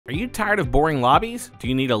Are you tired of boring lobbies? Do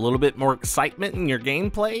you need a little bit more excitement in your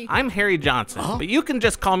gameplay? I'm Harry Johnson, but you can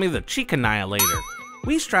just call me the Cheek Annihilator.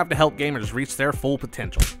 We strive to help gamers reach their full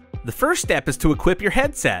potential. The first step is to equip your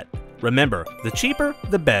headset. Remember, the cheaper,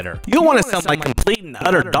 the better. You'll want to sound like complete and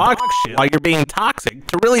utter dog shit while you're being toxic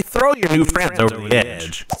to really throw your new friends over the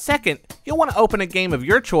edge. Second, you'll want to open a game of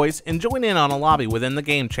your choice and join in on a lobby within the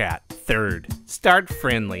game chat. Third, start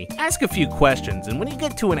friendly. Ask a few questions, and when you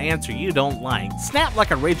get to an answer you don't like, snap like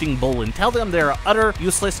a raging bull and tell them they're an utter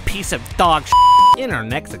useless piece of dog shit. In our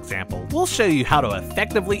next example, we'll show you how to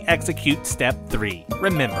effectively execute step 3.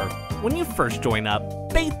 Remember, when you first join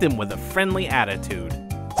up, bait them with a friendly attitude.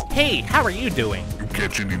 Hey, how are you doing? You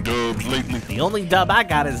catch any dubs lately? The only dub I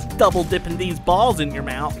got is double dipping these balls in your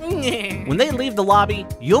mouth. When they leave the lobby,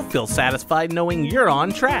 you'll feel satisfied knowing you're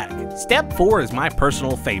on track. Step 4 is my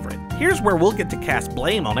personal favorite. Here's where we'll get to cast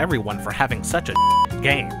blame on everyone for having such a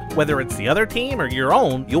game. Whether it's the other team or your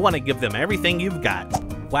own, you'll want to give them everything you've got.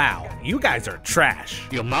 Wow, you guys are trash.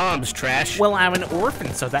 Your mom's trash. Well, I'm an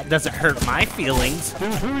orphan, so that doesn't hurt my feelings.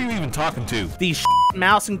 Dude, who are you even talking to? These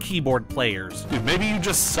mouse and keyboard players. Dude, maybe you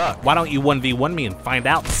just suck. Why don't you 1v1 me and find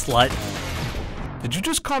out, slut? Did you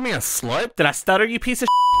just call me a slut? Did I stutter, you piece of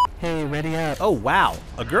Hey, ready up. Oh wow,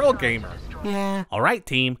 a girl gamer. Yeah. Alright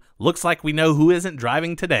team, looks like we know who isn't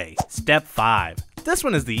driving today. Step 5. This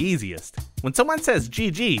one is the easiest. When someone says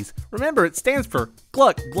GG's, remember it stands for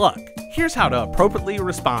Gluck Gluck. Here's how to appropriately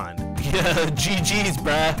respond. Yeah, GG's,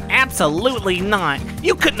 bruh. Absolutely not.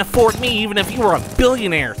 You couldn't afford me even if you were a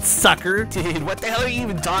billionaire, sucker. Dude, what the hell are you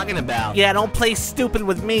even talking about? Yeah, don't play stupid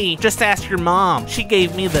with me. Just ask your mom. She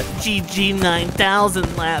gave me the GG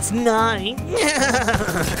 9000 last night.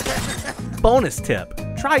 Bonus tip.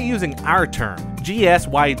 Try using our term,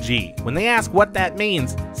 GSYG. When they ask what that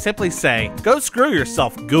means, simply say, go screw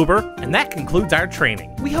yourself, goober. And that concludes our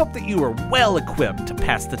training. We hope that you are well equipped to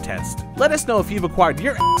pass the test. Let us know if you've acquired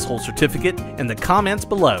your asshole certificate in the comments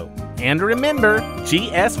below. And remember,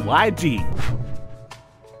 GSYG.